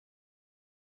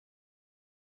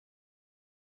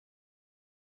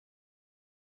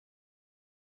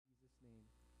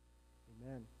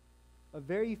Amen. A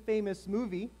very famous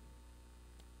movie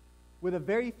with a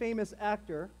very famous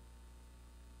actor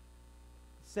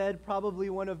said probably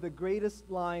one of the greatest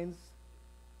lines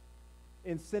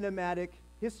in cinematic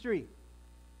history.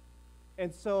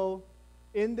 And so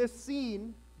in this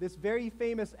scene, this very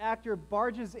famous actor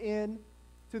barges in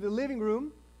to the living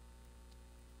room,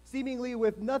 seemingly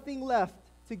with nothing left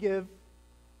to give.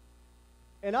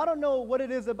 And I don't know what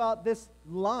it is about this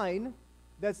line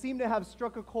that seemed to have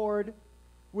struck a chord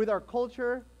with our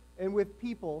culture and with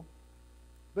people.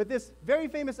 But this very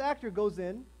famous actor goes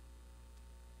in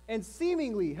and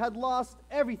seemingly had lost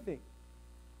everything.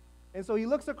 And so he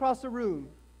looks across the room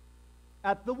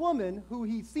at the woman who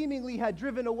he seemingly had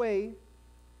driven away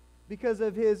because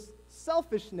of his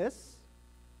selfishness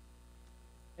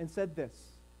and said this: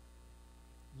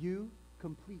 "You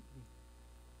complete me.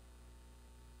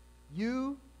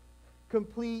 You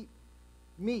complete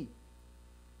me."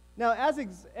 Now,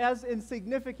 as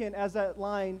insignificant as that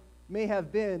line may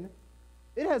have been,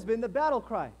 it has been the battle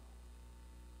cry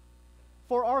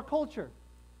for our culture.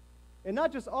 And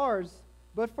not just ours,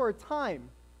 but for a time.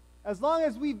 As long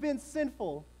as we've been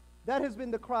sinful, that has been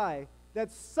the cry,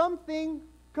 that something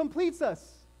completes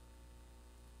us.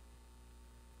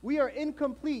 We are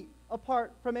incomplete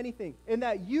apart from anything. And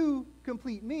that you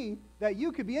complete me, that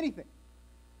you could be anything.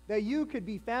 That you could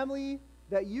be family,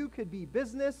 that you could be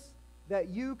business, that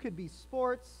you could be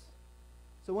sports.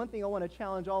 So one thing I want to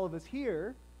challenge all of us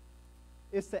here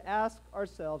is to ask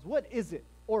ourselves, what is it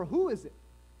or who is it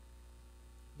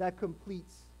that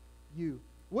completes you?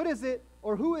 What is it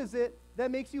or who is it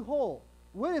that makes you whole?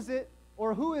 What is it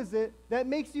or who is it that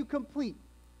makes you complete?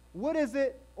 What is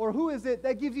it or who is it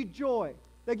that gives you joy,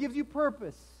 that gives you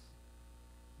purpose,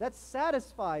 that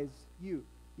satisfies you?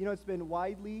 You know, it's been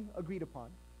widely agreed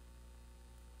upon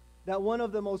that one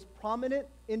of the most prominent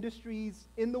industries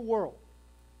in the world,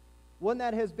 one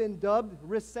that has been dubbed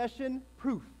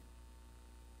recession-proof,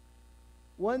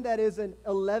 one that is an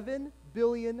 $11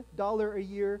 billion a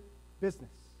year business,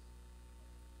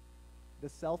 the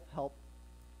self-help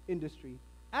industry,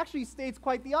 actually states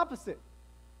quite the opposite.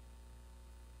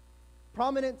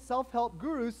 Prominent self-help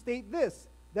gurus state this,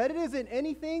 that it isn't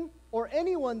anything or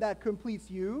anyone that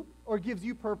completes you or gives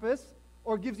you purpose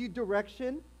or gives you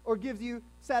direction or gives you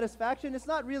satisfaction. It's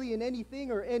not really in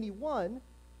anything or anyone.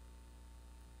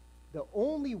 The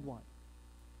only one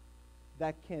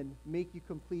that can make you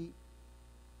complete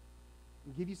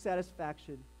and give you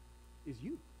satisfaction is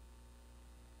you.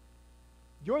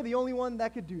 You're the only one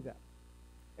that could do that.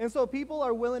 And so people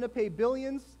are willing to pay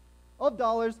billions of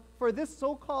dollars for this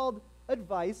so-called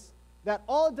advice that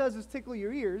all it does is tickle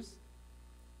your ears.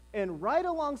 And right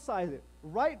alongside it,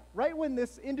 right when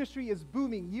this industry is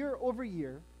booming year over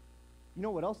year, you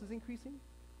know what else is increasing?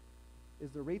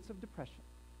 Is the rates of depression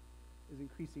is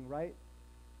increasing right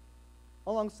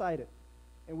alongside it.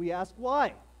 And we ask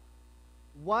why?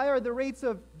 Why are the rates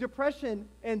of depression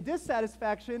and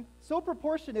dissatisfaction so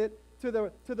proportionate to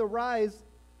the rise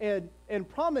and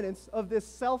prominence of this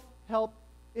self-help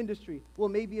industry? Well,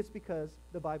 maybe it's because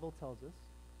the Bible tells us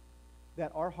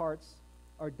that our hearts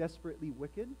are desperately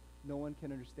wicked. No one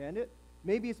can understand it.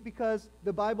 Maybe it's because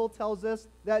the Bible tells us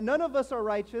that none of us are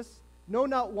righteous. No,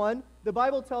 not one. The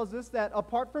Bible tells us that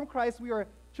apart from Christ, we are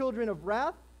children of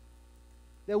wrath,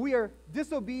 that we are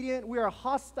disobedient, we are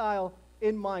hostile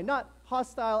in mind. Not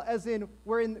hostile as in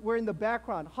we're in the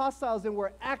background. Hostile as in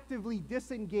we're actively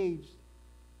disengaged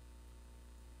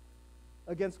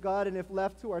against God, and if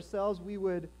left to ourselves, we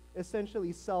would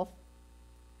essentially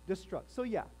self-destruct. So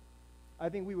yeah, I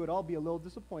think we would all be a little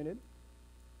disappointed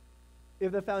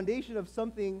if the foundation of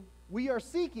something we are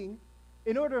seeking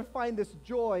in order to find this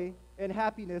joy and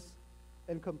happiness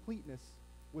and completeness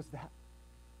was that.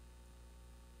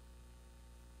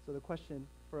 So the question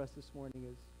for us this morning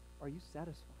is, are you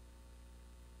satisfied?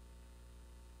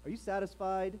 Are you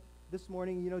satisfied this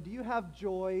morning? You know, do you have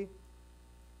joy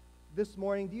this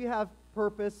morning? Do you have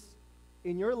purpose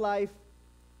in your life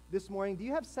this morning? Do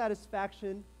you have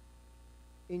satisfaction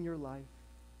in your life?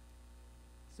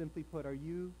 Simply put, are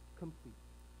you complete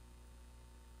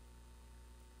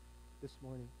this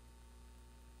morning?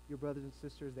 Your brothers and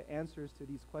sisters, the answers to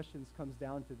these questions comes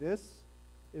down to this,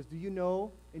 is do you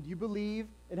know and do you believe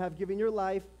and have given your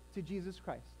life to Jesus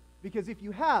Christ? Because if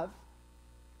you have,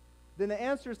 then the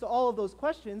answers to all of those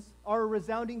questions are a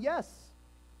resounding yes.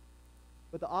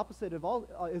 But the opposite of all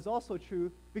is also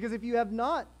true, because if you have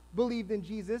not believed in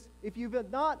Jesus, if you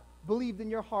have not believed in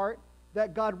your heart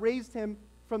that God raised him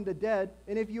from the dead,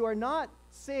 and if you are not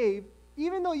saved,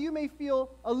 even though you may feel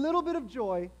a little bit of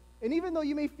joy, and even though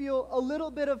you may feel a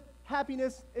little bit of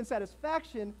happiness and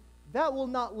satisfaction, that will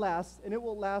not last, and it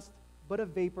will last but a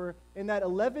vapor, and that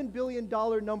 $11 billion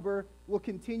number will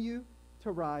continue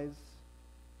to rise.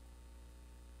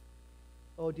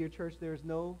 Oh, dear church, there is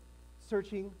no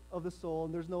searching of the soul,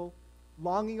 and there's no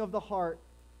longing of the heart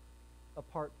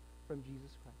apart from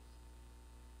Jesus Christ.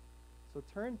 So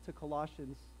turn to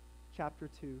Colossians chapter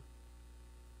 2.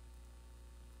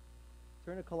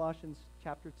 Turn to Colossians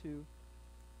chapter 2.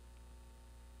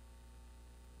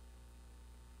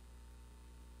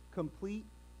 Complete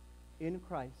in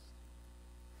Christ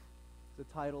is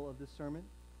the title of this sermon.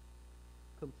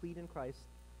 Complete in Christ.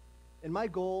 And my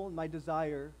goal, my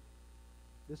desire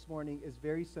this morning is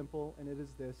very simple, and it is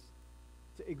this: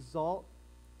 to exalt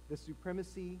the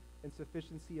supremacy and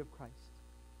sufficiency of Christ,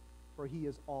 for he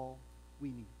is all we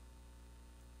need.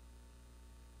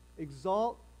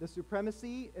 Exalt the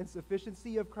supremacy and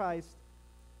sufficiency of Christ,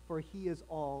 for he is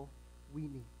all we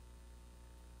need.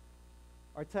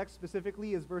 Our text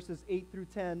specifically is verses 8 through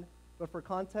 10, but for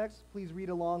context, please read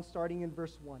along starting in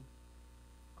verse 1.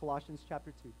 Colossians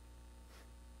chapter 2.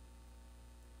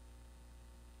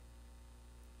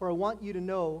 For I want you to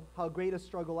know how great a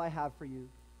struggle I have for you,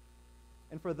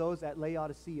 and for those at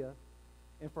Laodicea,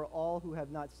 and for all who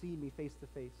have not seen me face to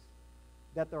face,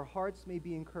 that their hearts may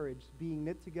be encouraged, being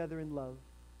knit together in love,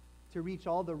 to reach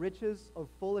all the riches of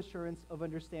full assurance of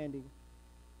understanding,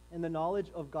 and the knowledge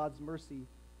of God's mercy,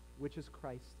 which is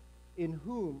Christ, in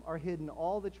whom are hidden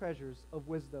all the treasures of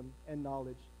wisdom and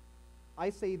knowledge.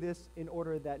 I say this in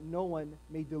order that no one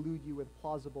may delude you with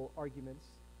plausible arguments.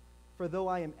 For though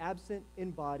I am absent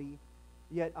in body,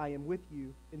 yet I am with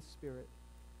you in spirit,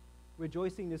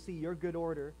 rejoicing to see your good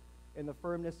order and the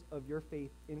firmness of your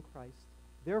faith in Christ.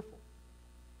 Therefore,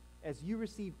 as you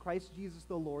receive Christ Jesus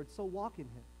the Lord, so walk in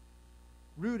him,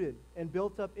 rooted and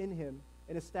built up in him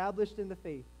and established in the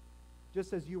faith,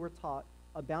 just as you were taught,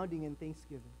 abounding in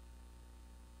thanksgiving.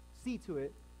 See to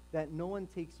it that no one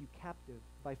takes you captive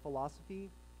by philosophy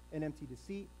and empty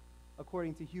deceit,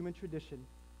 according to human tradition,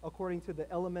 according to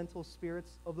the elemental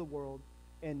spirits of the world,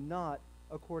 and not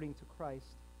according to Christ.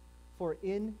 For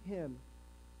in him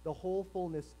the whole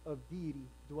fullness of deity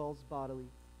dwells bodily,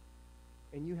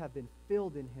 and you have been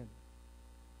filled in him,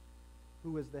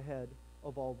 who is the head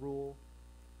of all rule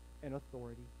and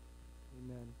authority.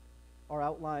 Amen. Our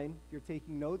outline, if you're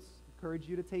taking notes, encourage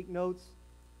you to take notes,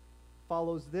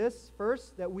 follows this.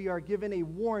 First, that we are given a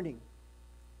warning.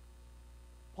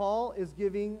 Paul is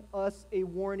giving us a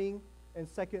warning, and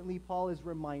secondly, Paul is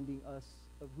reminding us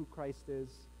of who Christ is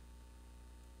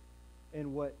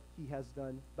and what he has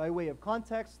done. By way of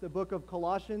context, the book of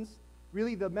Colossians,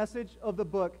 really the message of the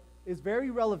book is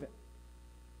very relevant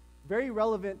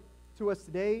to us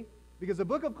today, because the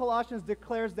book of Colossians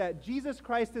declares that Jesus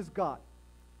Christ is God,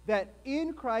 that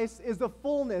in Christ is the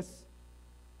fullness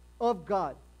of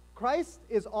God. Christ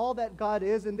is all that God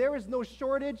is, and there is no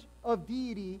shortage of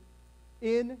deity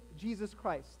in Jesus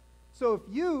Christ. So if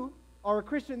you are a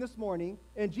Christian this morning,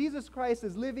 and Jesus Christ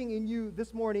is living in you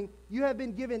this morning, you have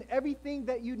been given everything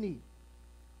that you need.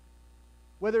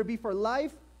 Whether it be for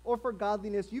life or for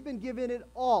godliness, you've been given it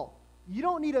all. You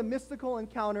don't need a mystical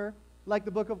encounter like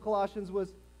the book of Colossians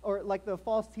was, or like the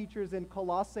false teachers in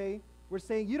Colossae were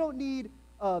saying. You don't need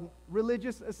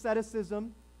religious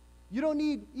asceticism. You don't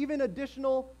need even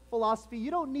additional philosophy. You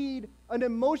don't need an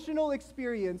emotional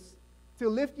experience to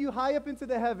lift you high up into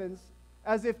the heavens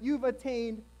as if you've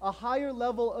attained a higher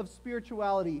level of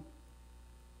spirituality.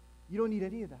 You don't need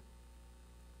any of that.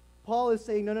 Paul is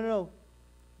saying, no.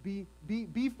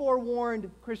 Be forewarned,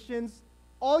 Christians.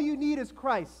 All you need is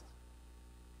Christ.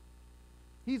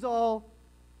 He's all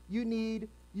you need.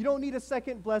 You don't need a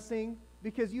second blessing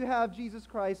because you have Jesus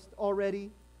Christ already.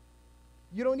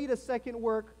 You don't need a second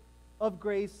work of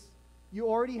grace. You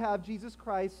already have Jesus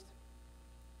Christ.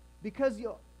 Because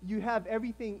you have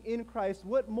everything in Christ,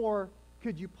 what more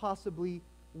could you possibly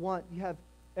want? You have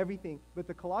everything. But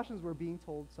the Colossians were being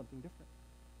told something different.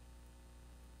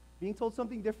 Being told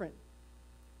something different.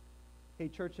 Hey,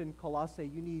 church in Colossae,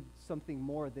 you need something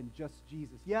more than just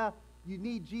Jesus. Yeah, you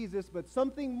need Jesus, but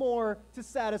something more to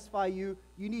satisfy you.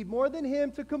 You need more than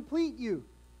him to complete you.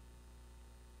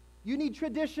 You need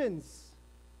traditions.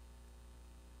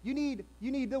 You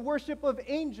need the worship of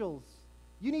angels.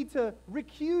 You need to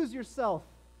recuse yourself.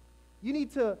 You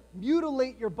need to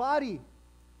mutilate your body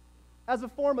as a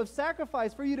form of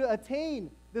sacrifice for you to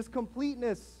attain this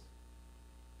completeness.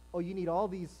 Oh, you need all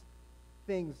these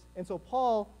things. And so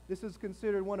Paul, this is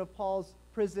considered one of Paul's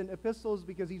prison epistles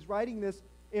because he's writing this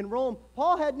in Rome.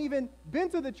 Paul hadn't even been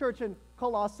to the church in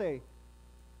Colossae.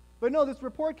 But no, this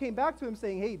report came back to him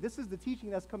saying, hey, this is the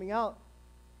teaching that's coming out.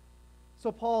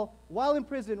 So Paul, while in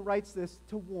prison, writes this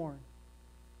to warn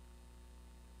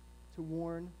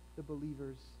the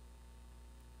believers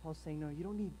Paul's saying, no, you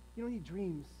don't need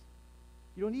dreams.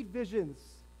 You don't need visions.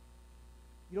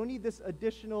 You don't need this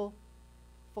additional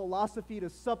philosophy to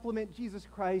supplement Jesus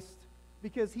Christ,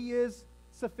 because he is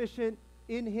sufficient.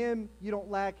 In him, you don't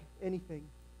lack anything.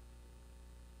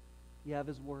 You have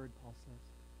his word, Paul says.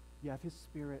 You have his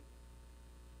spirit.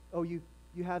 Oh, you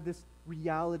have this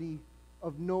reality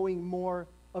of knowing more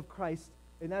of Christ,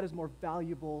 and that is more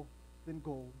valuable than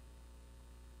gold.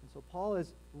 And so Paul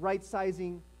is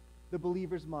right-sizing the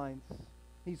believers' minds.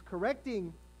 He's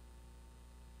correcting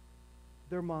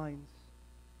their minds.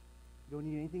 You don't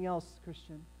need anything else,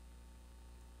 Christian.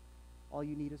 All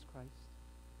you need is Christ.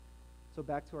 So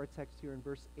back to our text here in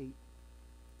verse 8. It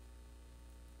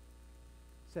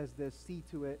says this, see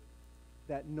to it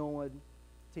that no one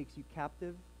takes you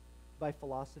captive by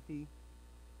philosophy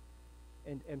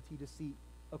and empty deceit,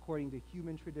 according to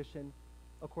human tradition,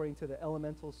 according to the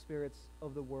elemental spirits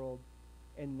of the world,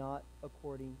 and not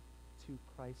according to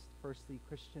Christ. Firstly,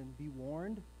 Christian, be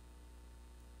warned.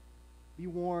 Be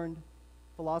warned.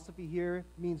 Philosophy here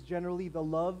means generally the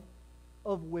love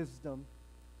of wisdom.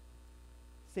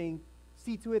 Saying,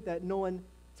 see to it that no one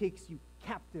takes you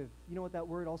captive. You know what that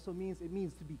word also means? It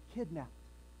means to be kidnapped.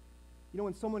 You know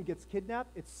when someone gets kidnapped,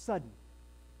 it's sudden.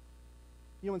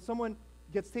 You know when someone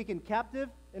gets taken captive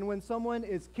and when someone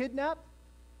is kidnapped,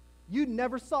 you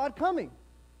never saw it coming.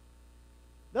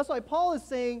 That's why Paul is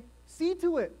saying, see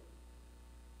to it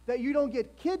that you don't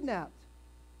get kidnapped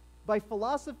by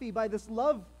philosophy, by this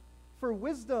love for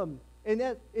wisdom. And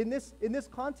that in this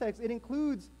context, it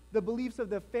includes the beliefs of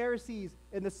the Pharisees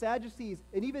and the Sadducees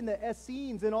and even the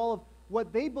Essenes and all of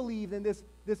what they believed in this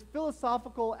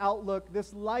philosophical outlook,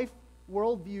 this life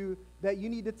worldview that you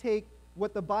need to take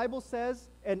what the Bible says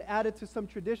and add it to some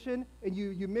tradition, and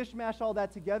you mishmash all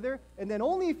that together, and then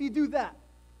only if you do that,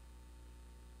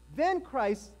 then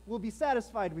Christ will be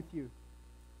satisfied with you.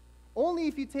 Only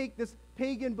if you take this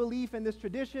pagan belief and this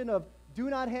tradition of do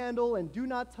not handle and do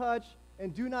not touch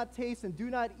and do not taste and do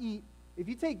not eat, if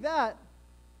you take that,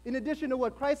 in addition to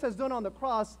what Christ has done on the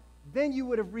cross, then you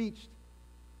would have reached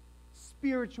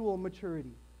spiritual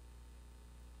maturity.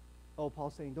 Oh,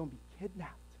 Paul's saying, don't be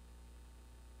kidnapped.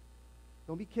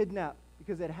 Don't be kidnapped,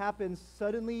 because it happens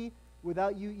suddenly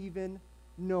without you even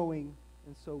knowing.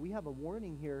 And so we have a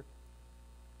warning here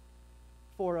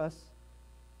for us.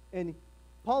 And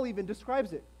Paul even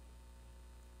describes it.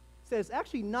 He says,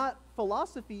 actually not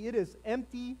philosophy, it is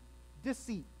empty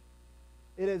deceit.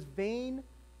 It is vain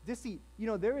deceit. You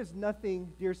know, there is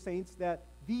nothing, dear saints, that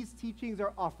these teachings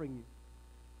are offering you.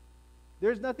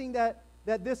 There's nothing that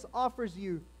this offers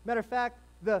you. Matter of fact,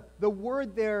 the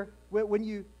word there, when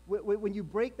you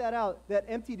break that out, that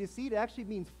empty deceit, it actually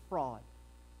means fraud.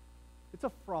 It's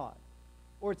a fraud.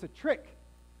 Or it's a trick.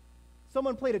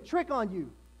 Someone played a trick on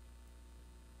you.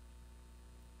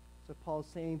 So Paul's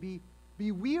saying,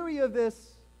 be weary of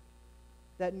this,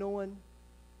 that no one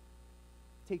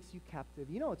takes you captive.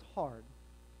 You know, it's hard.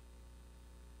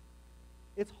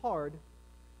 It's hard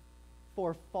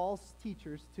for false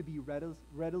teachers to be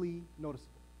readily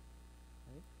noticeable.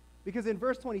 Right? Because in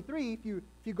verse 23, if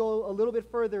you go a little bit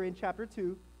further in chapter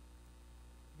 2,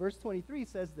 verse 23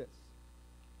 says this.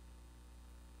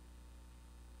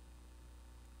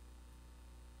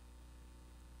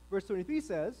 Verse 23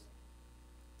 says,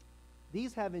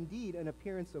 these have indeed an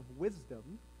appearance of wisdom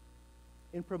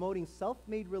in promoting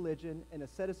self-made religion and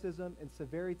asceticism and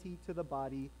severity to the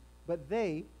body, but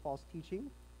they, false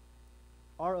teaching,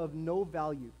 are of no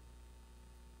value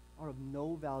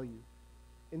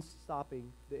in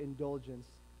stopping the indulgence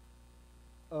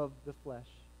of the flesh.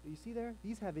 You see there?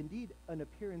 These have indeed an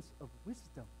appearance of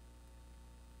wisdom.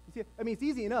 You see, I mean, it's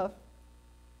easy enough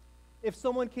if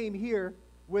someone came here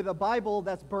with a Bible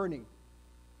that's burning,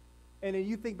 and then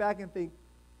you think back and think,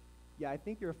 yeah, I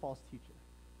think you're a false teacher.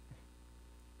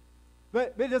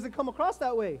 But it doesn't come across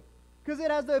that way, because it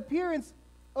has the appearance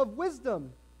of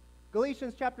wisdom.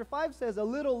 Galatians chapter 5 says, a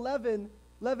little leaven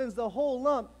leavens the whole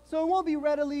lump, so it won't be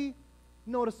readily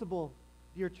noticeable,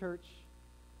 dear church.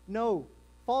 No,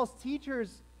 false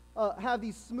teachers have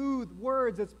these smooth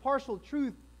words. It's partial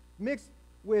truth mixed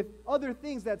with other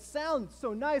things that sound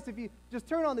so nice. If you just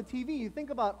turn on the TV, you think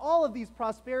about all of these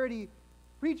prosperity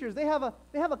preachers. They have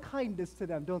a kindness to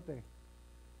them, don't they?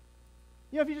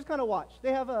 You know, if you just kind of watch,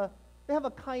 they have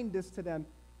a kindness to them.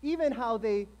 Even how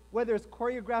they, whether it's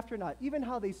choreographed or not, even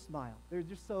how they smile. They're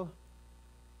just so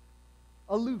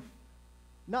aloof.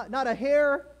 Not a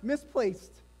hair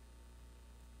misplaced.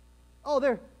 Oh,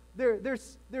 they're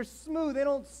smooth. They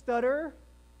don't stutter.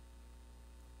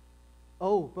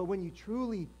 Oh, but when you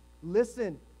truly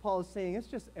listen, Paul is saying it's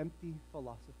just empty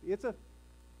philosophy. It's of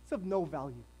no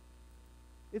value.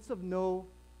 It's of no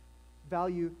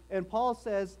value. And Paul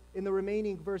says in the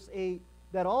remaining verse 8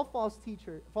 that all false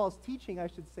teaching, I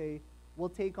should say, will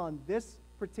take on this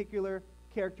particular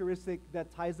characteristic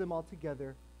that ties them all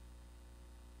together,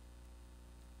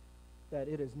 that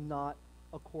it is not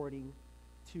according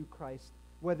to Christ.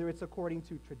 Whether it's according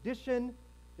to tradition,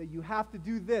 that you have to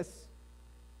do this.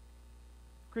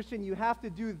 Christian, you have to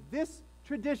do this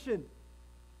tradition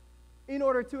in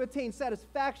order to attain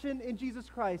satisfaction in Jesus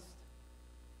Christ.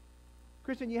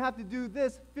 Christian, you have to do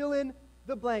this, fill in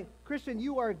the blank. Christian,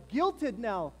 you are guilted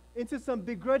now into some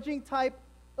begrudging type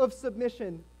of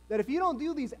submission, that if you don't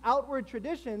do these outward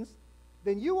traditions,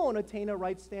 then you won't attain a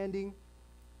right standing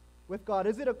with God.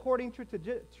 Is it according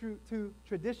to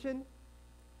tradition?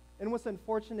 And what's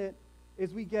unfortunate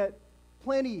is we get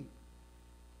plenty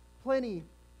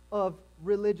of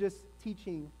religious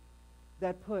teaching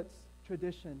that puts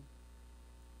tradition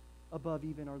above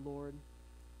even our Lord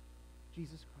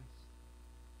Jesus Christ.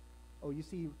 Oh, you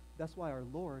see, that's why our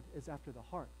Lord is after the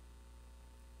heart.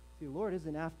 See, the Lord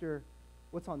isn't after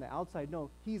what's on the outside. No,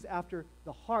 he's after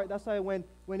the heart. That's why when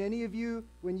any of you,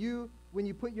 when you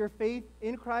put your faith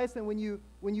in Christ and when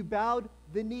you bowed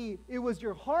the knee, it was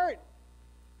your heart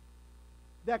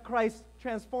that Christ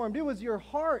transformed. It was your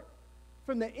heart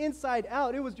from the inside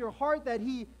out. It was your heart that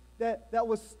that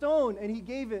was stone, and he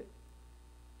gave it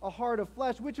a heart of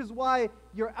flesh, which is why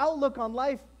your outlook on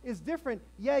life is different.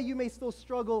 Yeah, you may still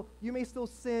struggle, you may still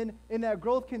sin, and that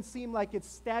growth can seem like it's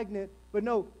stagnant, but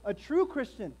no, a true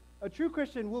Christian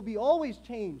will be always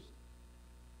changed.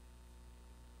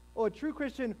 Oh, a true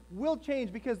Christian will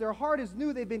change because their heart is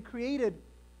new. They've been created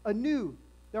anew.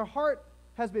 Their heart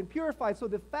has been purified, so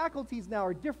the faculties now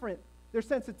are different. Their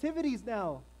sensitivities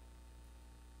now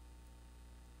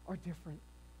are different.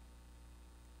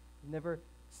 Never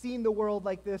seen the world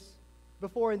like this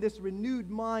before, and this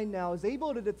renewed mind now is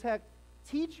able to detect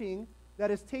teaching that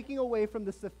is taking away from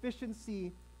the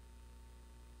sufficiency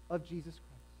of Jesus Christ.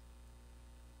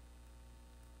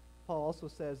 Paul also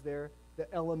says there,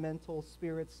 the elemental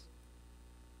spirits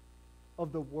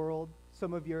of the world.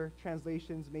 Some of your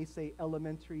translations may say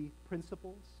elementary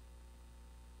principles.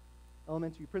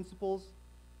 Elementary principles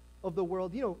of the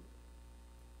world. You know,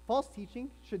 false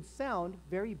teaching should sound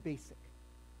very basic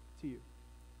to you.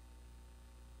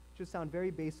 Should sound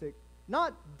very basic.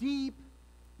 Not deep,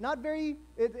 not very,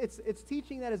 it's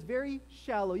teaching that is very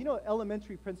shallow. You know what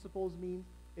elementary principles mean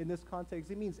in this context?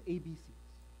 It means ABCs.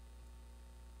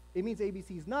 It means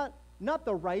ABCs, not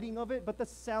the writing of it, but the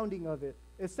sounding of it.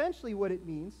 Essentially what it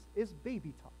means is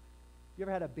baby talk. You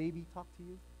ever had a baby talk to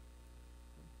you?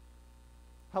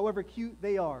 However cute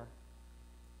they are,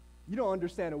 you don't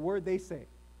understand a word they say.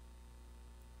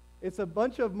 It's a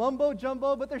bunch of mumbo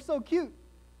jumbo, but they're so cute.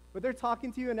 But they're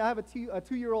talking to you, and I have a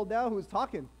 2-year-old now who's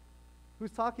talking.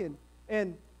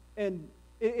 And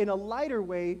in a lighter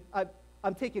way,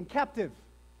 I'm taken captive.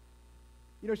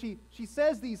 You know, she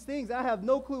says these things. I have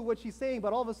no clue what she's saying,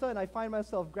 but all of a sudden I find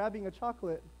myself grabbing a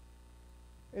chocolate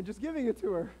and just giving it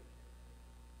to her.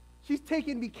 She's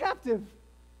taking me captive.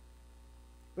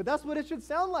 But that's what it should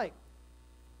sound like.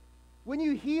 When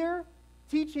you hear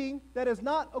teaching that is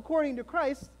not according to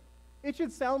Christ, it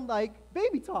should sound like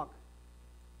baby talk.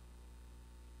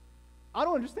 I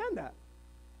don't understand that.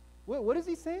 What is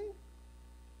he saying?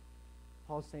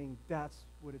 Paul's saying that's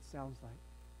what it sounds like.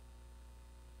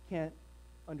 Can't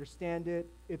understand it.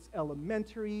 It's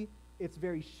elementary. It's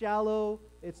very shallow.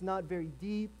 It's not very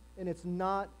deep. And it's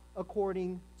not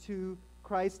according to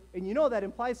Christ. And you know that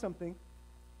implies something.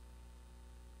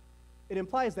 It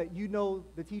implies that you know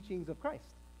the teachings of Christ.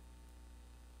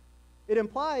 It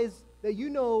implies that you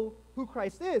know who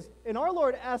Christ is. And our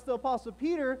Lord asked the Apostle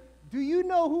Peter, do you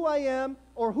know who I am,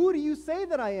 or who do you say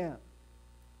that I am?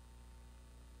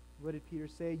 What did Peter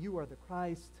say? You are the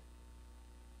Christ.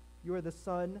 You are the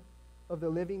Son of the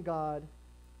living God.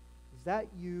 Is that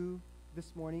you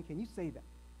this morning? Can you say that?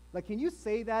 Like, can you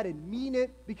say that and mean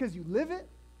it because you live it?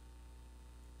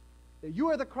 That you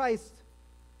are the Christ,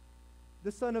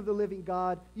 the Son of the living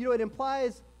God. You know, it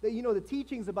implies that you know the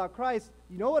teachings about Christ.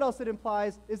 You know what else it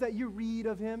implies? Is that you read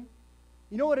of him.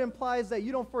 You know what it implies? That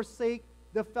you don't forsake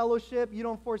the fellowship. You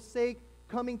don't forsake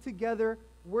coming together,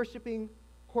 worshiping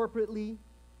corporately.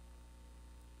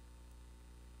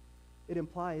 It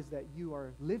implies that you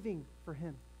are living for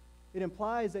him. It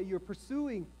implies that you're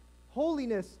pursuing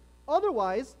holiness.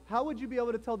 Otherwise, how would you be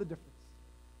able to tell the difference?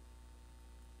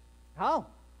 How?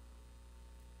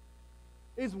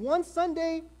 Is one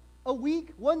day a week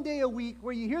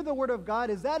where you hear the word of God,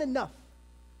 is that enough?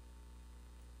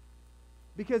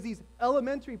 Because these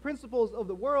elementary principles of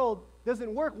the world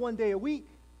doesn't work one day a week.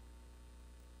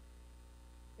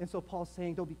 And so Paul's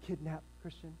saying, don't be kidnapped,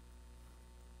 Christian.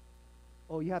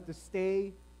 Oh, you have to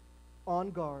stay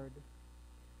on guard.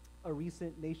 A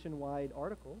recent nationwide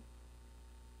article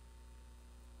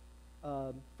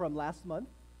from last month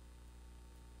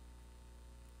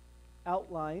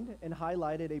outlined and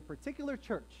highlighted a particular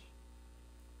church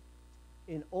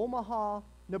in Omaha,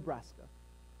 Nebraska.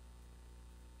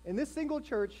 And this single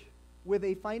church, with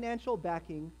a financial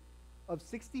backing of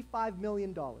 $65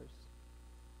 million,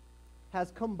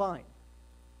 has combined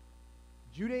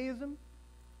Judaism,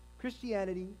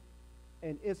 Christianity,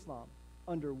 and Islam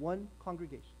under one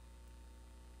congregation.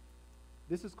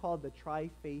 This is called the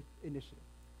Tri-Faith Initiative.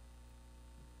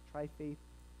 Tri-Faith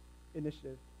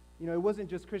Initiative. You know, it wasn't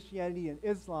just Christianity and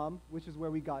Islam, which is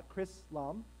where we got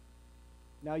Chrislam.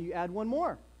 Now you add one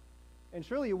more. And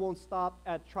surely it won't stop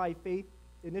at Tri-Faith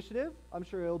Initiative. I'm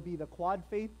sure it'll be the Quad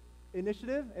Faith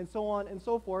Initiative, and so on and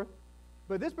so forth.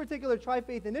 But this particular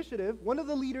Tri-Faith Initiative, one of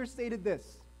the leaders stated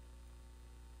this: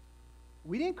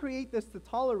 we didn't create this to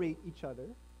tolerate each other.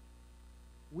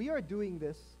 We are doing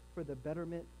this for the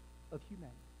betterment of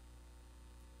humanity.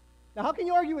 Now, how can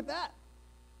you argue with that?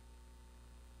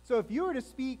 So if you were to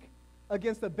speak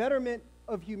against the betterment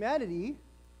of humanity,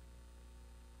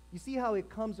 you see how it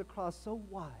comes across so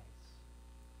wise.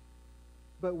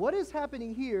 But what is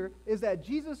happening here is that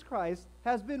Jesus Christ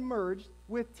has been merged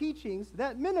with teachings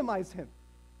that minimize him.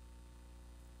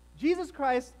 Jesus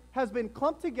Christ has been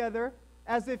clumped together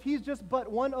as if he's just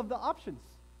but one of the options.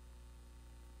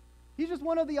 He's just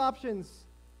one of the options.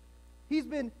 He's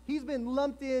been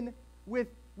lumped in with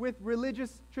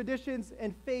religious traditions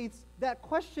and faiths that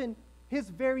question his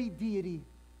very deity.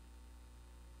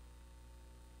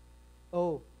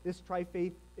 Oh, this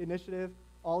Tri-Faith Initiative,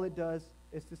 all it does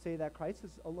is to say that Christ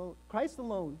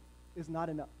alone is not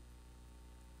enough.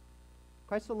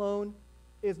 Christ alone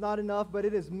is not enough, but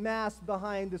it is masked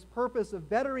behind this purpose of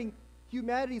bettering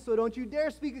humanity. So don't you dare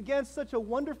speak against such a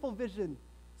wonderful vision,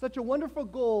 such a wonderful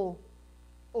goal.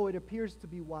 Oh, it appears to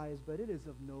be wise, but it is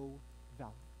of no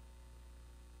value.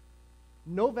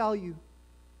 No value.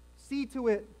 See to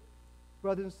it,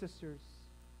 brothers and sisters,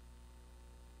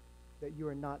 that you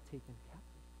are not taken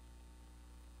captive.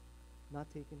 Not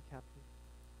taken captive.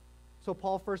 So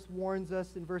Paul first warns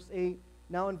us in verse 8.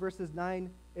 Now in verses 9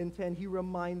 and 10, he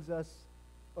reminds us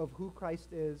of who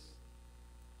Christ is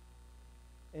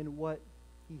and what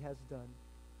he has done.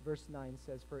 Verse 9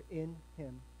 says, for in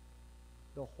him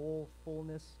the whole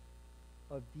fullness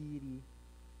of deity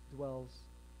dwells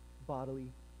bodily.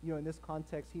 You know, in this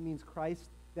context, he means Christ,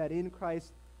 that in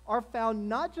Christ are found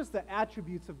not just the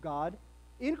attributes of God,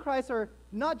 in Christ are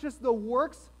not just the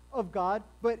works of God,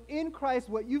 but in Christ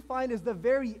what you find is the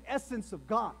very essence of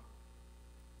God.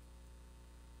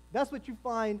 That's what you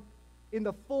find in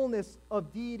the fullness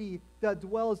of deity that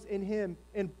dwells in him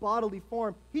in bodily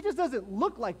form. He just doesn't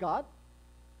look like God.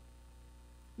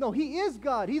 No, he is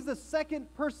God. He's the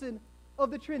second person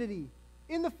of the Trinity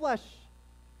in the flesh.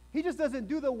 He just doesn't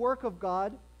do the work of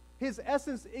God. His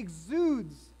essence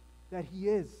exudes that he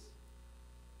is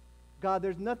God.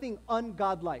 There's nothing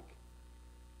ungodlike.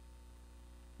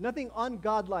 Nothing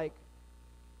ungodlike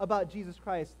about Jesus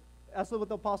Christ. That's what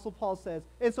the Apostle Paul says.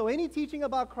 And so any teaching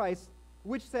about Christ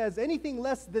which says anything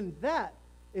less than that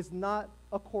is not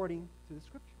according to the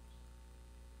Scriptures.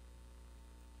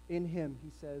 In him,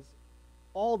 he says,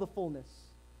 all the fullness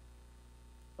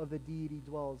of the deity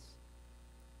dwells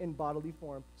in bodily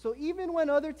form. So even when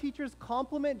other teachers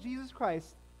compliment Jesus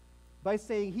Christ by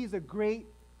saying he's a great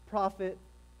prophet,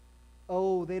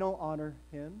 oh, they don't honor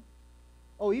him.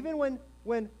 Oh, even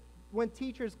when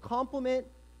teachers compliment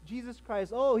Jesus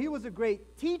Christ, oh, he was a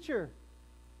great teacher,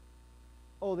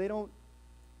 oh, they don't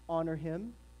honor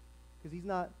him because he's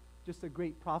not just a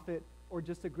great prophet or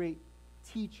just a great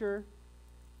teacher,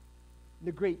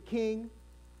 the great king.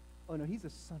 Oh, no, he's the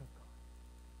Son of God.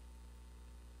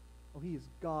 Oh, he is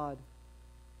God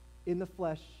in the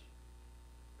flesh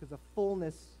because the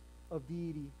fullness of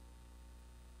deity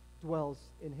dwells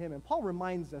in him. And Paul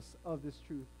reminds us of this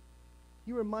truth.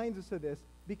 He reminds us of this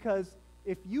because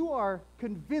if you are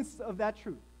convinced of that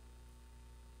truth,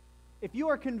 if you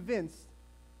are convinced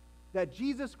that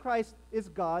Jesus Christ is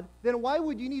God, then why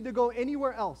would you need to go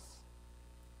anywhere else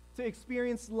to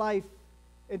experience life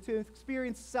and to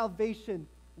experience salvation?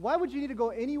 Why would you need to go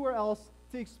anywhere else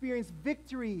to experience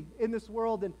victory in this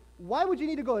world? And why would you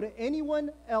need to go to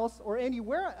anyone else or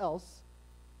anywhere else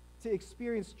to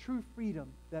experience true freedom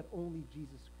that only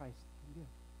Jesus Christ can give?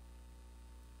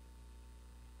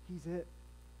 He's it.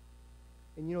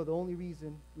 And you know, the only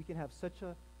reason we can have such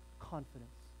a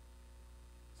confidence,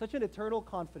 such an eternal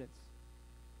confidence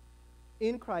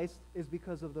in Christ is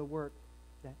because of the work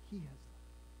that he has done.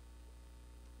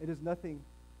 It is nothing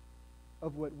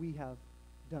of what we have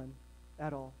done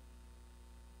at all.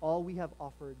 All we have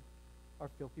offered are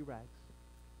filthy rags.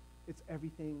 It's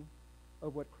everything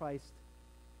of what Christ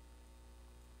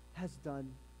has done.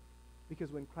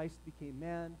 Because when Christ became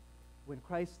man, when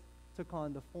Christ took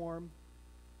on the form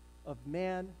of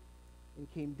man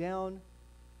and came down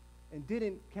and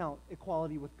didn't count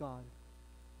equality with God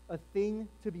a thing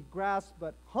to be grasped,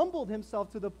 but humbled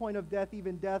himself to the point of death,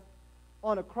 even death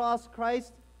on a cross,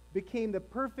 Christ became the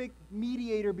perfect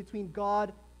mediator between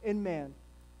God and man.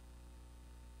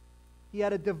 He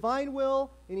had a divine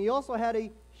will, and he also had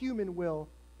a human will.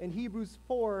 And Hebrews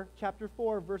 4, chapter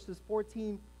 4, verses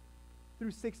 14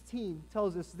 through 16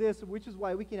 tells us this, which is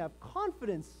why we can have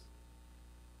confidence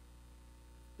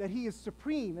that he is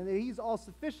supreme and that he's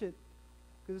all-sufficient,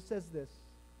 because it says this: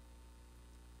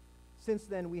 since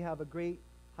then we have a great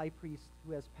high priest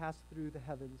who has passed through the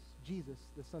heavens, Jesus,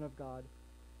 the Son of God.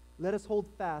 Let us hold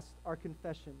fast our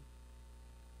confession,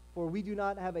 for we do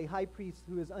not have a high priest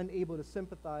who is unable to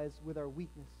sympathize with our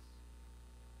weakness,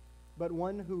 but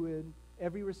one who in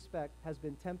every respect has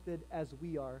been tempted as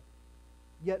we are,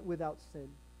 yet without sin.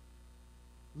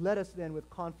 Let us then with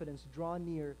confidence draw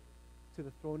near to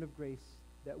the throne of grace,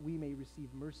 that we may receive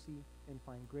mercy and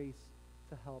find grace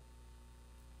to help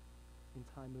in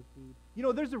time of need. You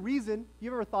know, there's a reason.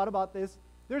 You ever thought about this?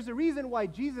 There's a reason why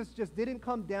Jesus just didn't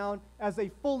come down as a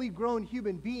fully grown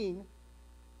human being,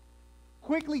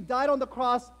 quickly died on the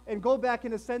cross, and go back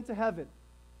and ascend to heaven.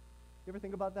 You ever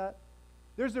think about that?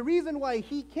 There's a reason why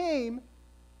he came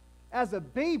as a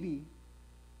baby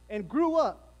and grew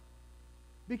up,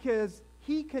 because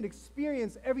he can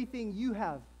experience everything you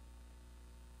have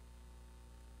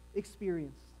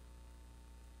experienced.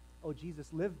 Oh,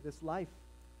 Jesus lived this life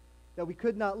that we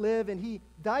could not live, and he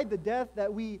died the death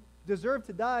that we deserved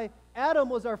to die. Adam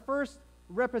was our first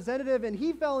representative, and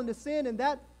he fell into sin, and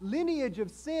that lineage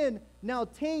of sin now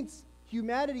taints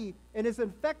humanity and has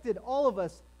infected all of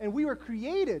us. And we were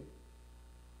created,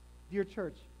 dear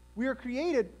church, we were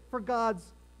created for God's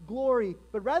glory.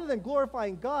 But rather than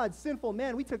glorifying God, sinful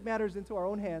man, we took matters into our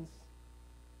own hands.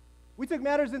 We took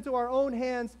matters into our own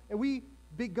hands, and we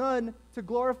begun to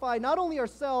glorify not only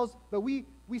ourselves, but we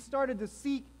started to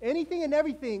seek anything and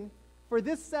everything for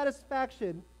this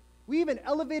satisfaction. We even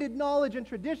elevated knowledge and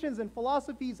traditions and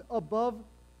philosophies above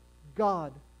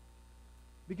God,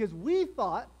 because we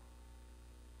thought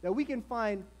that we can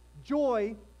find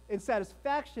joy and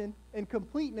satisfaction and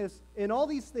completeness in all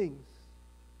these things.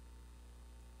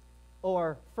 Oh,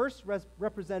 our first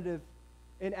representative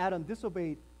in Adam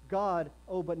disobeyed God.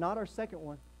 Oh, but not our second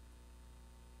one.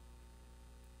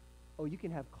 Oh, you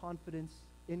can have confidence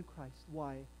in Christ.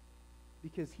 Why?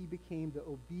 Because he became the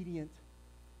obedient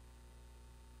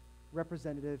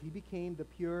representative. He became the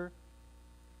pure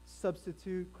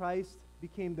substitute. Christ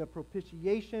became the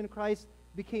propitiation. Christ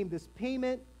became this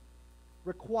payment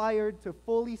required to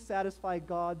fully satisfy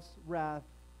God's wrath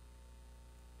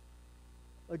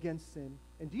against sin.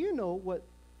 And do you know what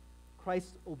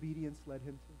Christ's obedience led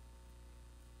him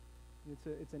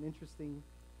to? It's an interesting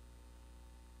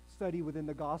study within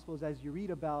the Gospels as you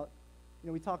read about,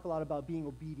 we talk a lot about being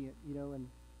obedient,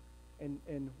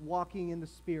 and walking in the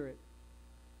Spirit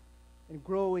and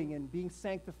growing and being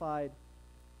sanctified.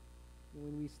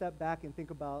 When we step back and think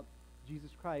about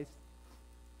Jesus Christ,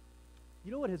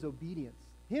 you know what his obedience,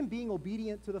 him being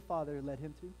obedient to the Father, led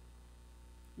him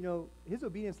to? His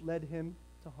obedience led him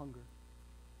to hunger.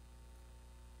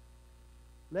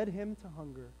 Led him to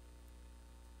hunger.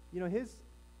 His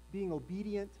being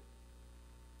obedient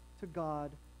to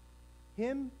God,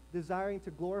 him desiring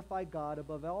to glorify God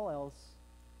above all else,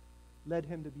 led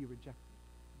him to be rejected.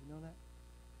 You know that?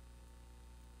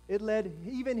 It led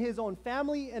even his own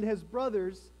family and his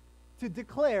brothers to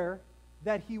declare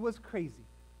that he was crazy.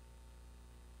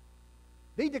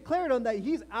 They declared on that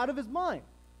he's out of his mind.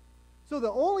 So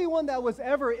the only one that was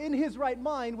ever in his right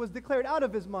mind was declared out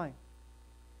of his mind.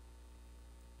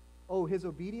 Oh, his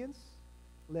obedience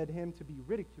led him to be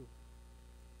ridiculed.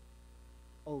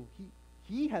 Oh,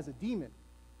 he has a demon.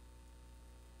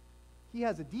 He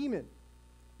has a demon.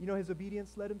 You know his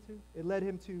obedience led him to? It led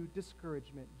him to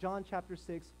discouragement. John chapter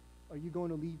 6, are you going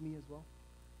to leave me as well?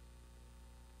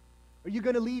 Are you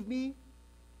going to leave me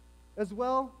as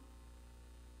well?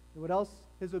 And what else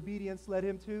his obedience led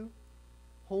him to?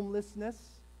 Homelessness.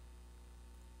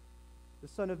 The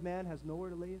Son of Man has nowhere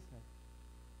to lay his head.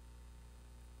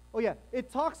 Oh yeah,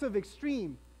 it talks of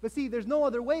extreme. But see, there's no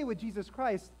other way with Jesus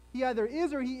Christ. He either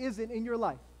is or he isn't in your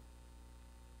life.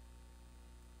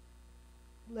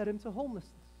 Led him to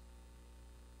homelessness.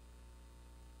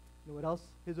 You know what else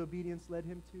his obedience led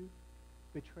him to?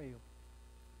 Betrayal.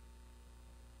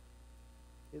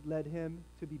 it led him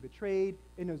to be betrayed,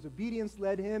 and his obedience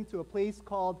led him to a place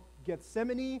called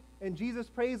Gethsemane. And Jesus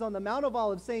prays on the Mount of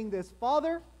Olives saying this,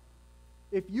 Father,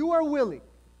 if you are willing,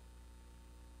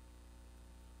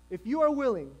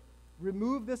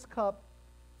 remove this cup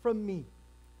from me.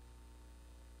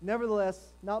 Nevertheless,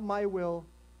 not my will,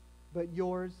 but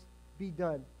yours be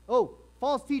done. Oh,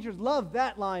 false teachers love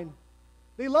that line.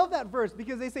 They love that verse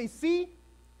because they say, see,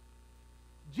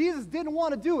 Jesus didn't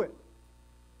want to do it.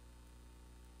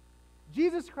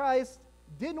 Jesus Christ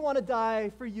didn't want to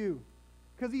die for you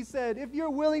because he said, if you're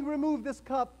willing, remove this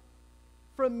cup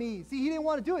from me. See, he didn't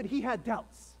want to do it. He had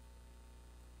doubts.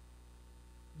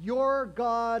 Your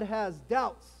God has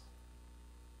doubts.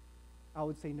 I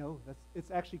would say no.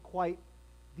 It's actually quite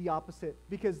the opposite.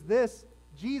 Because this,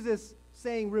 Jesus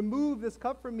saying, remove this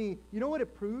cup from me, you know what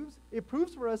it proves? It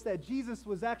proves for us that Jesus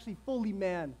was actually fully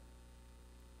man.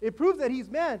 It proves that he's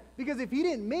man, because if he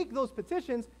didn't make those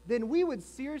petitions, then we would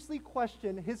seriously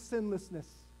question his sinlessness.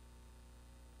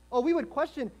 Oh, we would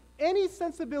question any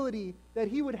sensibility that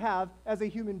he would have as a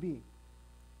human being.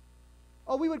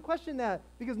 Oh, we would question that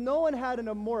because no one had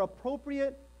a more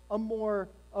appropriate, a more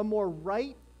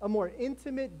right, a more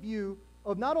intimate view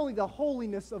of not only the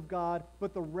holiness of God,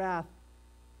 but the wrath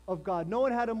of God. No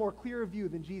one had a more clear view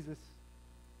than Jesus.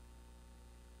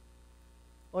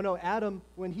 Oh no, Adam,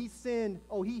 when he sinned,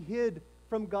 he hid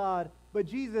from God. But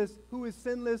Jesus, who is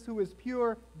sinless, who is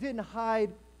pure, didn't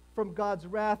hide from God's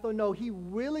wrath. Oh no, he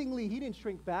didn't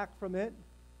shrink back from it.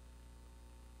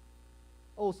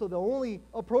 Oh, so the only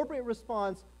appropriate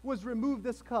response was remove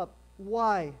this cup.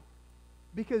 Why?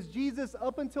 Because Jesus,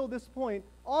 up until this point,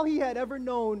 all he had ever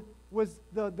known was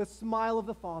the smile of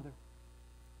the Father.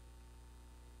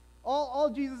 All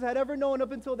Jesus had ever known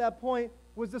up until that point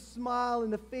was the smile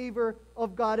and the favor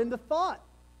of God, and the thought.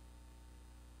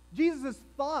 Jesus'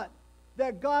 thought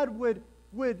that God would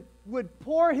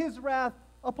pour his wrath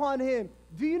upon him.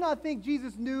 Do you not think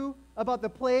Jesus knew about the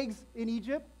plagues in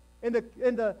Egypt and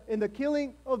the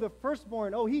killing of the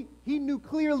firstborn? Oh, he knew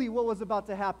clearly what was about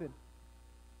to happen.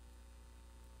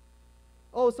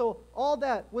 Oh, so all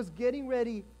that was getting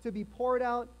ready to be poured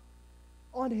out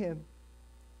on him.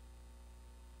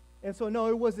 And so, no,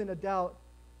 it wasn't a doubt.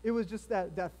 It was just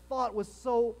that thought was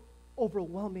so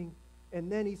overwhelming.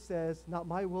 And then he says, not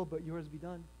my will, but yours be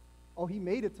done. Oh, he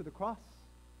made it to the cross.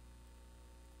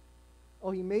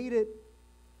 Oh, he made it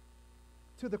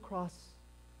to the cross.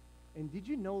 And did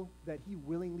you know that he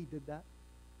willingly did that?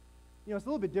 You know, it's a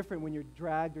little bit different when you're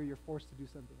dragged or you're forced to do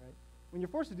something, right? When you're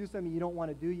forced to do something you don't want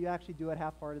to do, you actually do it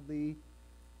half-heartedly.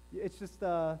 It's just,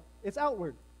 it's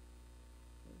outward.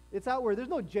 It's outward. There's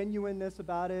no genuineness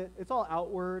about it. It's all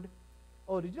outward.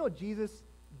 Oh, did you know Jesus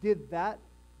did that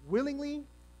willingly?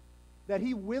 That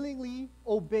he willingly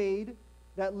obeyed,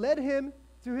 that led him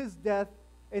to his death,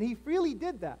 and he freely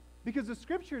did that. Because the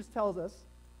scriptures tells us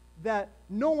that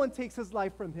no one takes his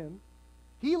life from him.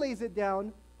 He lays it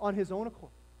down on his own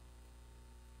accord.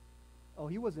 Oh,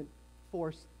 he wasn't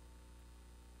forced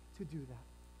to do that.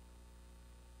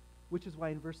 Which is why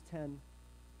in verse 10,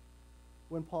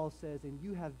 when Paul says, and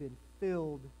you have been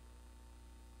filled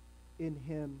in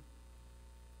him,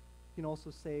 you can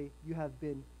also say you have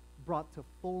been brought to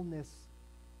fullness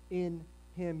in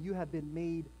him. You have been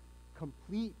made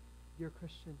complete, dear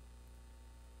Christian,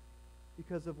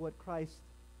 because of what Christ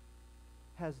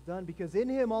has done. Because in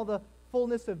him all the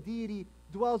fullness of deity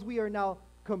dwells. We are now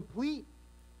complete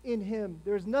in him.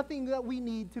 There's nothing that we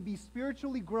need to be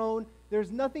spiritually grown.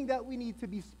 There's nothing that we need to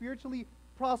be spiritually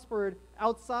prospered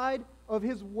outside of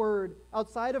his word,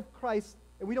 outside of Christ,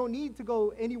 and we don't need to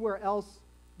go anywhere else.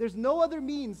 There's no other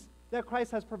means that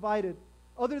Christ has provided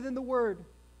other than the word,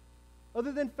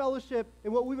 other than fellowship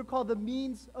and what we would call the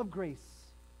means of grace.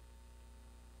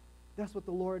 That's what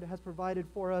the Lord has provided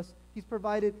for us. He's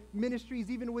provided ministries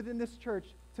even within this church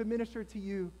to minister to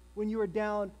you when you are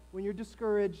down, when you're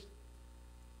discouraged.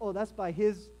 Oh, that's by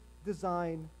his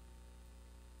design.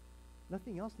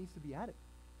 Nothing else needs to be added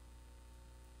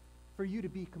for you to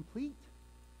be complete.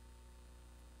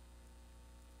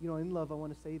 You know, in love, I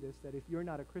want to say this, that if you're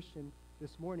not a Christian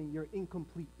this morning, you're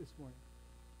incomplete this morning.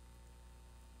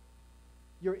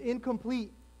 You're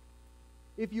incomplete.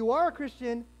 If you are a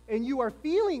Christian and you are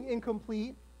feeling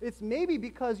incomplete, it's maybe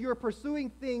because you're pursuing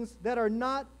things that are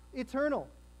not eternal.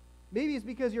 Maybe it's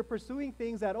because you're pursuing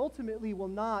things that ultimately will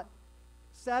not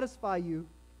satisfy you.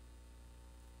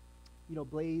 You know,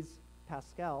 Blaise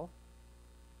Pascal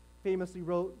famously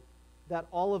wrote that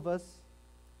all of us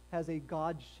has a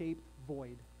God-shaped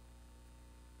void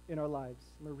in our lives.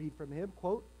 I'm going to read from him,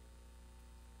 quote,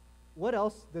 "What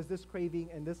else does this craving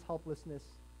and this helplessness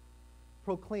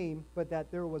proclaim but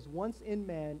that there was once in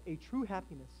man a true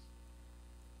happiness,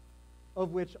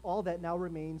 of which all that now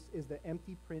remains is the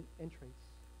empty print and trace.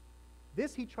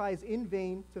 This he tries in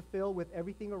vain to fill with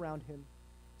everything around him,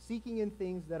 seeking in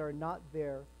things that are not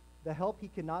there the help he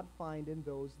cannot find in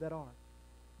those that are,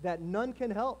 that none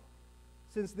can help,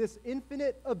 since this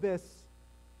infinite abyss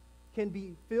can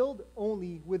be filled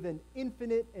only with an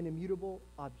infinite and immutable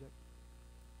object.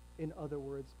 In other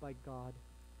words, by God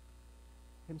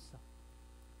himself.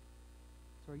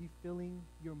 So are you filling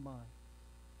your mind,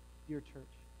 dear church?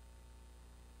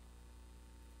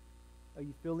 Are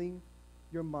you filling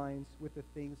your minds with the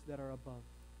things that are above?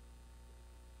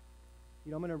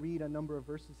 I'm going to read a number of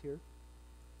verses here,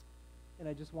 and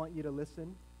I just want you to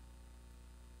listen,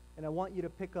 and I want you to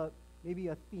pick up maybe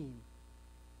a theme.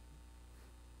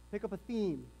 Pick up a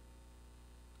theme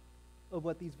of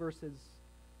what these verses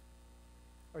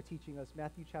are teaching us.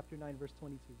 Matthew chapter 9, verse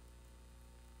 22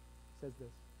 says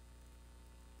this.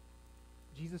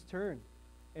 Jesus turned,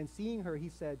 and seeing her, he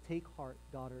said, "Take heart,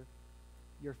 daughter,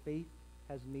 your faith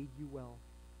has made you well."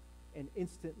 And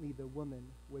instantly the woman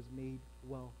was made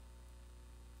well.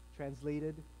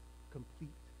 Translated, complete.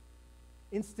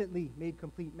 Instantly made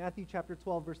complete. Matthew chapter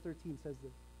 12, verse 13 says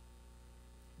this.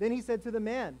 Then he said to the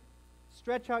man,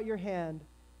 "Stretch out your hand."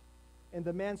 And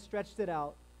the man stretched it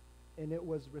out, and it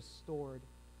was restored,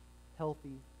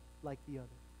 healthy like the other.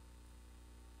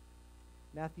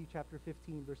 Matthew chapter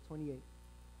 15, verse 28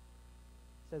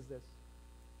 says this.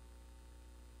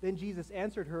 Then Jesus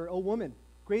answered her, "O woman,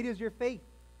 great is your faith.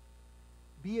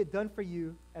 Be it done for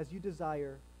you as you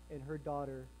desire." And her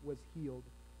daughter was healed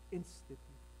instantly.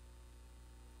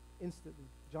 Instantly.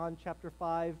 John chapter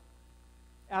 5.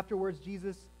 Afterwards,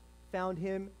 Jesus found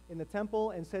him in the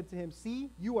temple and said to him, "See,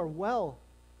 you are well.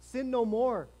 Sin no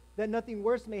more, that nothing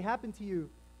worse may happen to you."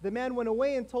 The man went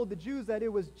away and told the Jews that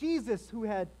it was Jesus who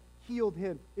had healed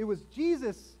him. It was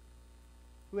Jesus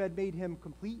who had made him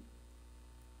complete.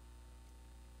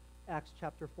 Acts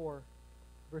chapter 4,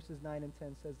 verses 9 and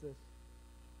 10 says this.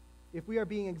 If we are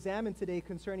being examined today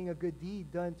concerning a good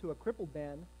deed done to a crippled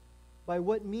man, by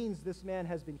what means this man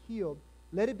has been healed,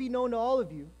 let it be known to all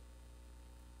of you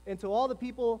and to all the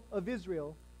people of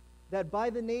Israel that by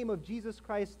the name of Jesus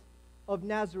Christ of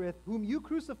Nazareth, whom you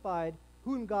crucified,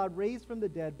 whom God raised from the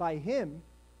dead, by him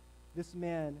this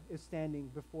man is standing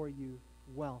before you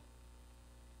well,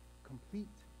 complete.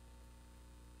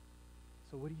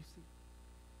 So what do you see?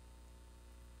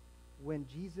 When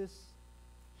Jesus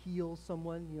heals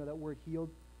someone, that word healed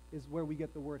is where we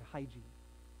get the word hygiene.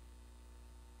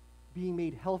 Being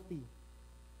made healthy.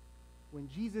 When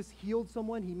Jesus healed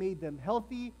someone, he made them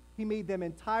healthy. He made them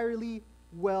entirely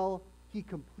well. He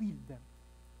completed them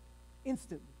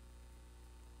instantly.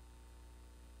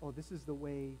 Oh, this is the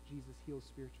way Jesus heals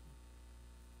spiritually.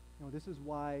 This is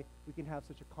why we can have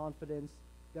such a confidence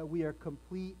that we are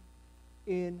complete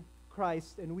in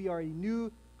Christ and we are a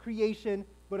new creation.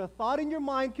 But a thought in your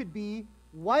mind could be,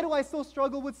 why do I still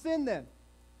struggle with sin then?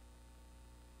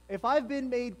 If I've been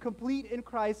made complete in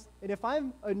Christ, and if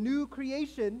I'm a new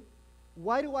creation,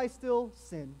 why do I still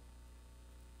sin?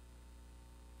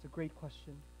 It's a great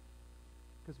question.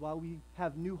 Because while we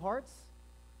have new hearts,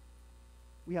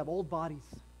 we have old bodies.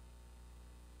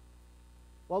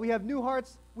 While we have new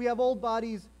hearts, we have old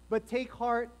bodies. But take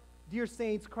heart, dear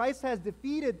saints, Christ has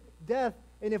defeated death.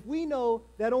 And if we know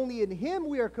that only in him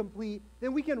we are complete,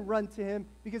 then we can run to him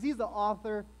because he's the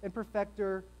author and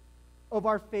perfecter of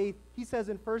our faith. He says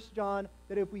in 1 John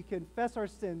that if we confess our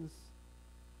sins,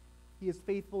 he is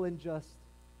faithful and just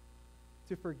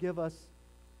to forgive us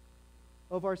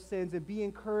of our sins. And be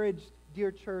encouraged,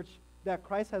 dear church, that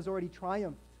Christ has already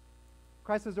triumphed.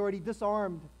 Christ has already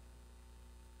disarmed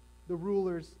the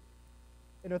rulers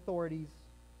and authorities.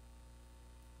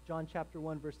 John chapter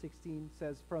 1, verse 16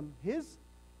 says, from his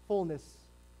fullness,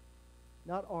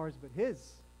 not ours, but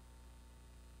his,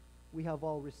 we have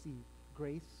all received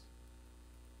grace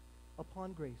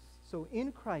upon grace. So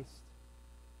in Christ,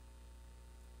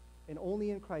 and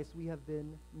only in Christ, we have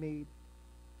been made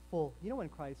full.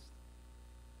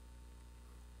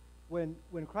 When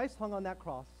Christ hung on that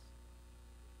cross,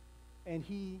 and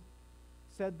he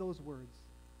said those words,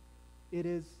 "It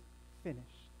is finished."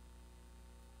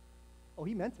 Oh,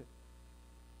 he meant it.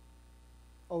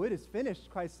 Oh, it is finished,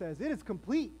 Christ says. It is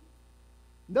complete.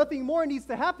 Nothing more needs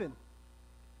to happen.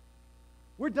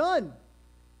 We're done.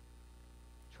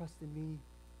 Trust in me.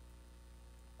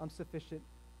 I'm sufficient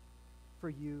for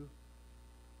you.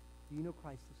 Do you know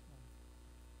Christ this morning?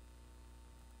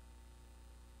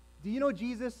 Do you know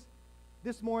Jesus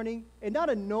this morning? And not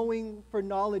a knowing for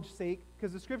knowledge's sake,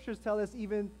 because the scriptures tell us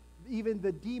even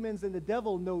the demons and the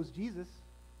devil knows Jesus.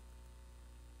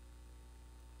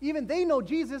 Even they know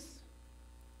Jesus.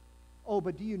 Oh,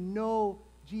 but do you know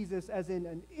Jesus as in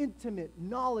an intimate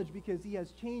knowledge because he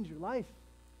has changed your life?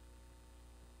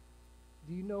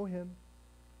 Do you know him?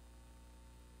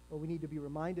 Well, we need to be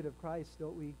reminded of Christ,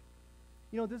 don't we?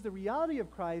 You know, there's the reality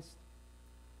of Christ.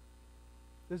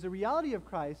 There's the reality of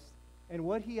Christ and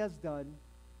what he has done,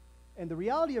 and the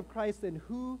reality of Christ and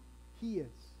who he is.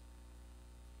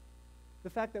 The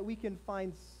fact that we can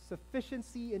find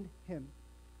sufficiency in him.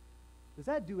 Does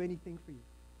that do anything for you?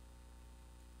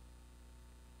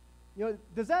 You know,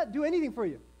 does that do anything for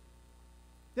you?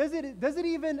 Does it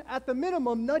even, at the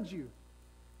minimum, nudge you?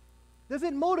 Does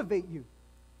it motivate you?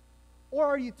 Or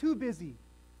are you too busy?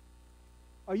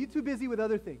 Are you too busy with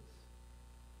other things?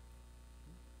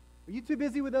 Are you too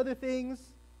busy with other things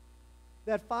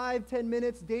that 5-10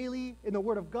 minutes daily in the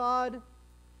Word of God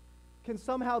can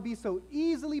somehow be so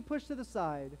easily pushed to the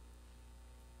side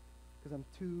because I'm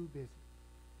too busy?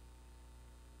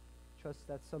 Trust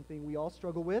that's something we all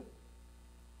struggle with.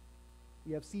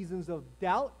 We have seasons of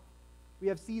doubt. We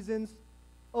have seasons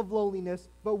of loneliness.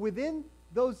 But within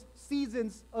those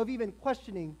seasons of even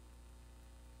questioning,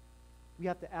 we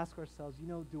have to ask ourselves, you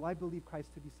know, do I believe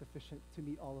Christ to be sufficient to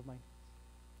meet all of my needs?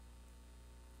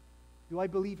 Do I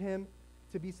believe him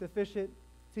to be sufficient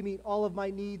to meet all of my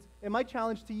needs? And my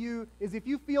challenge to you is, if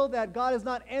you feel that God is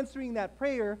not answering that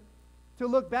prayer, to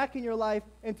look back in your life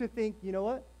and to think, you know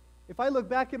what? If I look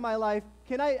back in my life,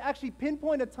 can I actually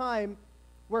pinpoint a time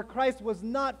where Christ was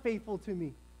not faithful to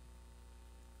me?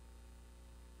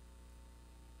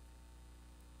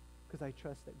 Because I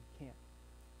trust that you can't.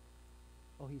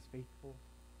 Oh, he's faithful.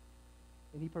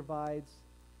 And he provides.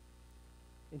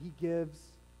 And he gives,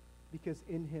 because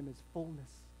in him is fullness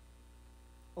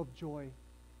of joy.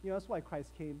 You know, that's why Christ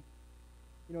came.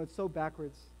 You know, it's so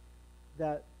backwards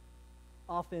that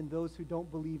often those who don't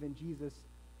believe in Jesus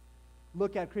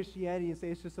look at Christianity and say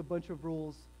it's just a bunch of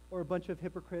rules or a bunch of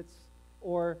hypocrites,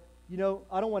 or, you know,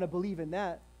 I don't want to believe in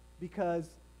that because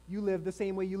you live the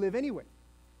same way you live anyway.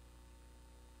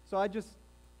 So I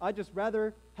just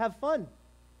rather have fun.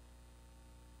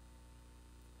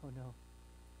 Oh no.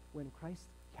 When Christ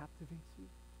captivates you,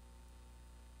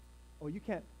 oh,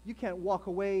 you can't walk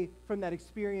away from that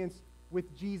experience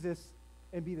with Jesus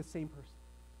and be the same person.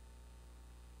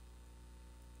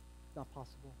 Not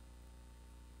possible.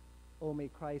 Oh, may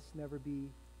Christ never be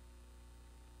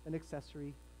an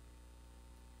accessory,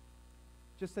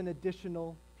 just an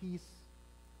additional piece.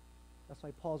 That's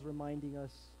why Paul's reminding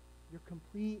us, you're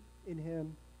complete in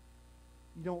him.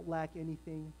 You don't lack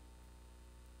anything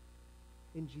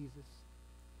in Jesus.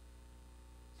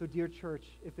 So, dear church,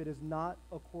 if it is not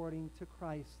according to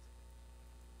Christ,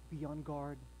 be on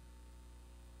guard.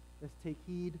 Let's take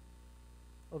heed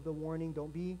of the warning.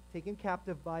 Don't be taken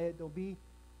captive by it. Don't be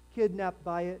kidnapped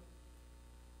by it.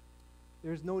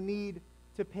 There's no need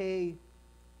to pay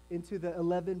into the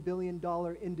 $11 billion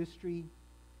industry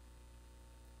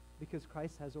because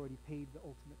Christ has already paid the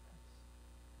ultimate price.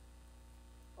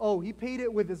 Oh, he paid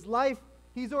it with his life.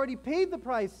 He's already paid the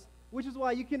price, which is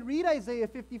why you can read Isaiah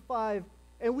 55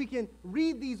 and we can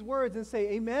read these words and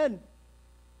say, amen.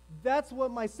 That's what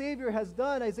my Savior has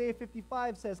done. Isaiah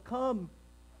 55 says, come,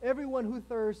 everyone who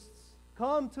thirsts,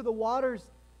 come to the waters,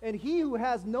 and he who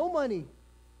has no money,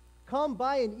 come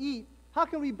buy and eat. How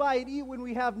can we buy and eat when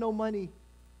we have no money?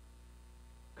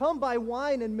 Come buy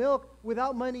wine and milk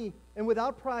without money and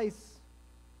without price.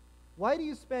 Why do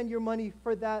you spend your money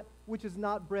for that which is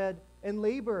not bread, and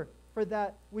labor for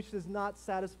that which does not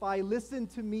satisfy? Listen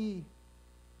to me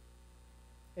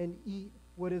and eat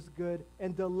what is good,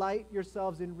 and delight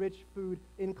yourselves in rich food.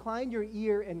 Incline your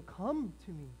ear and come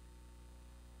to me.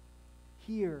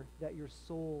 Hear that your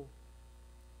soul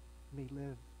may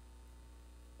live.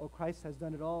 Oh, Christ has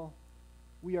done it all.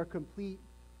 We are complete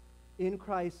in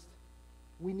Christ.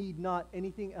 We need not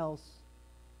anything else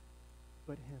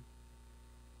but him.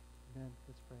 Amen.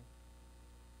 Let's pray.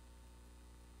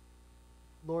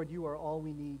 Lord, you are all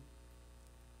we need.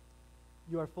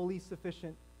 You are fully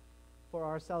sufficient for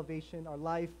our salvation, our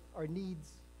life, our needs.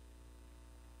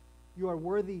 You are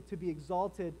worthy to be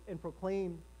exalted and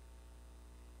proclaimed.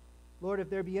 Lord, if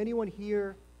there be anyone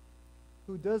here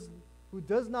who does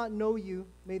not know you,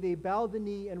 may they bow the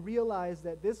knee and realize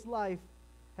that this life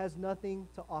has nothing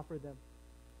to offer them.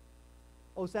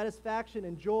 Oh, satisfaction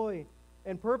and joy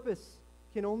and purpose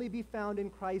can only be found in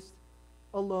Christ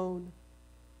alone.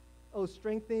 Oh,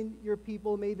 strengthen your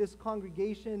people. May this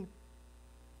congregation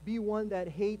be one that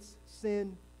hates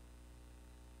sin.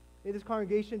 May this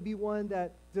congregation be one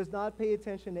that does not pay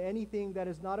attention to anything that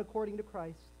is not according to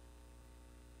Christ.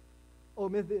 Oh,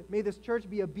 may this church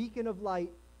be a beacon of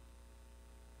light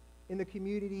in the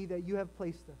community that you have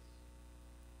placed us.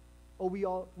 Oh, we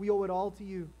owe it all to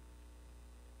you.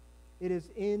 It is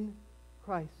in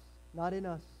Christ, not in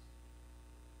us.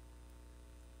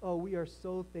 Oh, we are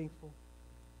so thankful.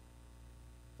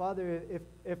 Father,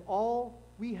 if all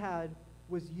we had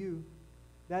was you,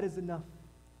 that is enough.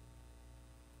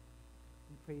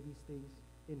 We pray these things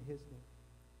in his name.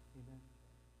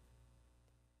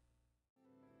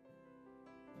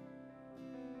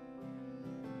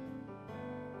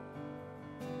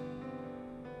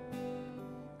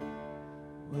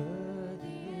 Amen.